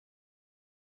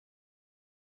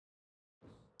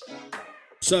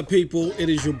What's up, people? It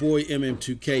is your boy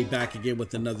MM2K back again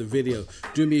with another video.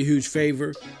 Do me a huge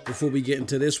favor before we get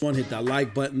into this one. Hit that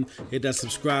like button, hit that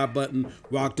subscribe button,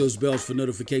 rock those bells for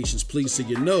notifications, please, so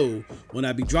you know when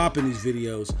I be dropping these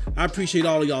videos. I appreciate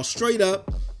all of y'all straight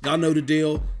up. Y'all know the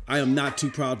deal. I am not too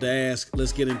proud to ask.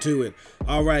 Let's get into it.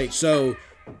 All right, so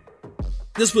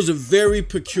this was a very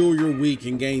peculiar week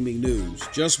in gaming news.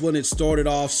 Just when it started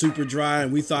off super dry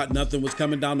and we thought nothing was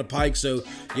coming down the pike, so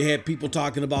you had people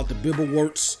talking about the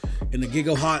Bibbleworts and the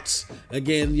Gigahots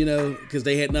again, you know, because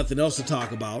they had nothing else to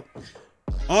talk about.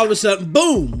 All of a sudden,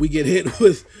 boom, we get hit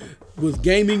with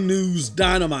gaming news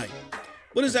dynamite.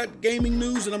 What is that gaming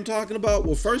news that I'm talking about?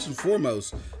 Well, first and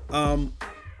foremost,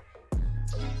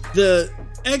 the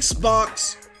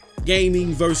Xbox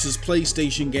gaming versus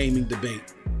PlayStation gaming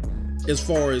debate, as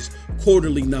far as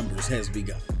quarterly numbers, has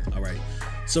begun. All right.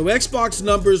 So Xbox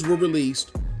numbers were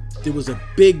released. There was a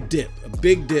big dip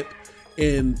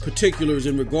in particulars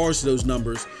in regards to those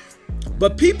numbers.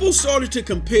 But people started to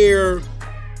compare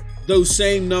those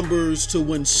same numbers to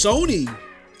when Sony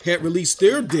had released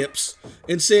their dips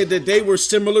and said that they were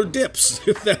similar dips,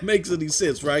 if that makes any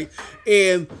sense, right?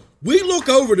 And we look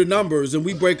over the numbers and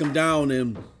we break them down,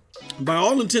 and by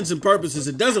all intents and purposes,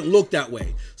 it doesn't look that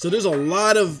way. So there's a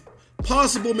lot of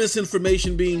possible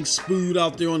misinformation being spewed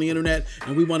out there on the internet,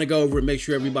 and we want to go over and make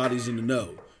sure everybody's in the know.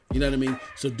 You know what I mean?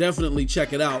 So definitely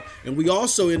check it out. And we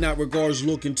also, in that regards,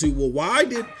 look into, well,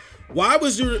 why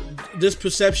was there this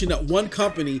perception that one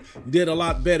company did a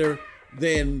lot better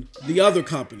than the other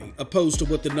company, opposed to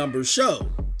what the numbers show?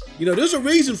 You know, there's a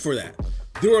reason for that.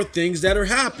 There are things that have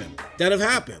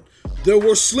happened. There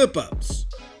were slip-ups,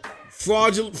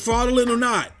 fraudulent or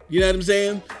not. You know what I'm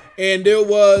saying? And there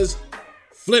was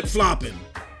flip-flopping.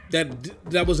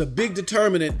 That was a big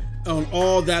determinant on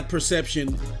all that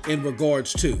perception in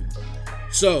regards to.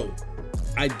 So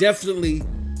I definitely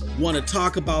want to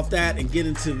talk about that and get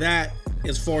into that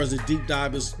as far as the deep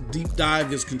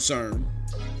dive is concerned,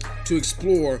 to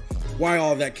explore why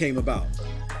all that came about.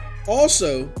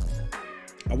 Also,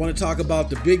 I want to talk about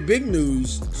the big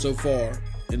news so far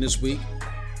in this week.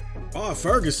 Oh,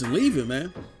 Ferguson leaving,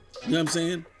 man. You know what I'm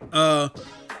saying?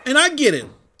 And I get it.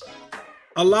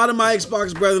 A lot of my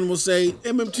Xbox brethren will say,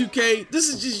 MM2K, this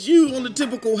is just you on the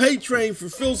typical hate train for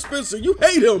Phil Spencer. You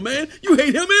hate him, man. You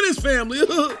hate him and his family.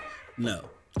 No.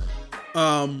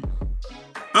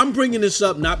 I'm bringing this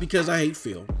up not because I hate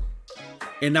Phil,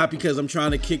 and not because I'm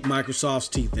trying to kick Microsoft's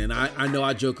teeth in. I know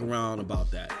I joke around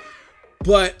about that.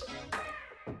 But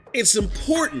it's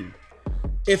important.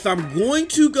 If I'm going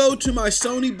to go to my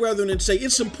Sony brethren and say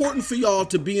it's important for y'all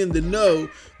to be in the know,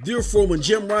 therefore when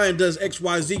Jim Ryan does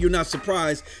XYZ, you're not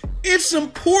surprised. It's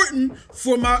important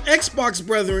for my Xbox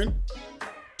brethren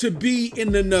to be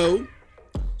in the know.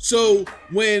 So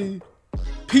when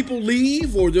people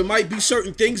leave, or there might be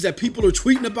certain things that people are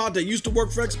tweeting about that used to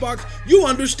work for Xbox, you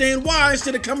understand why,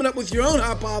 instead of coming up with your own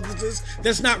hypothesis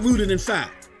that's not rooted in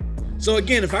fact. So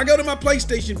again, if I go to my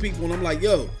PlayStation people and I'm like,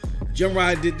 yo, Jim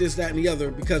Ryan did this, that, and the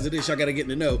other, because of this, y'all got to get in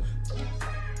the know,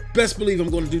 best believe I'm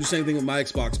going to do the same thing with my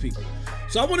Xbox people.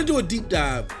 So I want to do a deep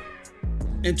dive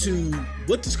into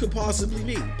what this could possibly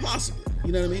mean. Possibly.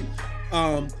 You know what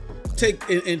I mean? Take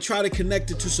and try to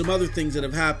connect it to some other things that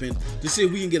have happened to see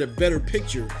if we can get a better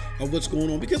picture of what's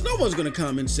going on. Because no one's going to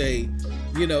come and say,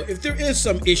 you know, if there is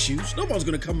some issues, no one's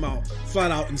going to come out flat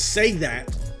out and say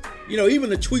that. You know, even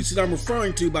the tweets that I'm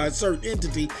referring to by a certain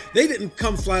entity, they didn't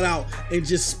come flat out and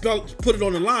just put it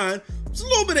on the line. There's a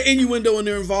little bit of innuendo in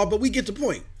there involved, but we get the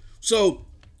point. So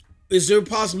is there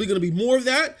possibly going to be more of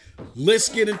that? Let's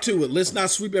get into it. Let's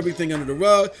not sweep everything under the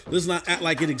rug. Let's not act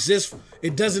like it exists.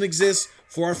 It doesn't exist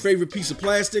for our favorite piece of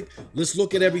plastic. Let's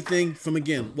look at everything from,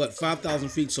 again, 5,000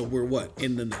 feet. So we're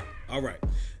in the know. All right.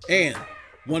 And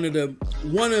one of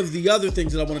the other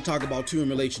things that I want to talk about too in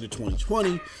relation to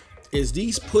 2020 is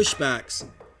these pushbacks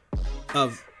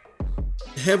of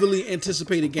heavily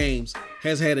anticipated games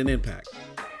has had an impact.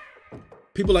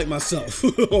 People like myself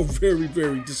are very,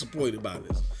 very disappointed by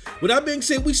this. With that being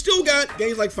said, we still got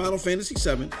games like Final Fantasy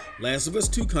VII, Last of Us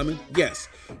 2 coming, yes.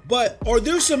 But are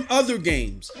there some other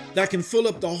games that can fill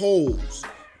up the holes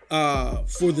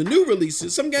for the new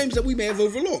releases? Some games that we may have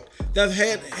overlooked that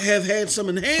have had some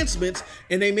enhancements,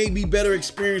 and they may be better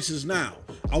experiences now.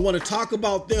 I want to talk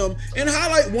about them and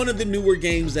highlight one of the newer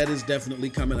games that is definitely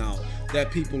coming out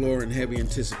that people are in heavy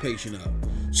anticipation of.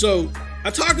 So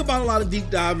I talk about a lot of deep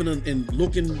diving and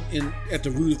looking at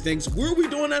the root of things. Where are we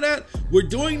doing that at? We're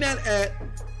doing that at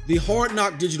the Hard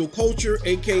Knock Digital Culture,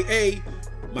 aka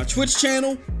my Twitch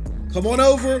channel. Come on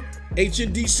over,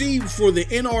 HNDC, for the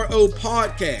NRO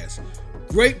podcast.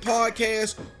 Great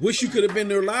podcast. Wish you could have been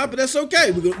there live, but that's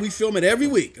okay. We film it every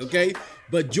week, okay?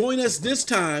 But join us this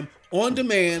time on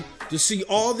demand to see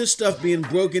all this stuff being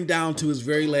broken down to its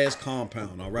very last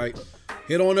compound, all right?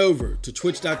 Head on over to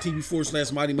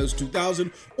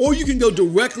twitch.tv/MightyMost2000, or you can go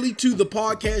directly to the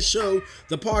podcast show,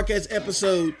 the podcast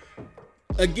episode,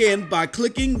 again, by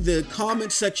clicking the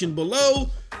comment section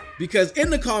below, because in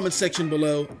the comment section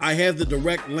below, I have the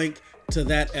direct link to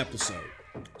that episode.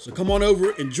 So come on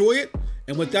over, enjoy it.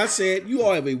 And with that said, you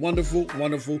all have a wonderful,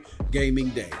 wonderful gaming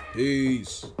day.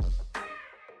 Peace.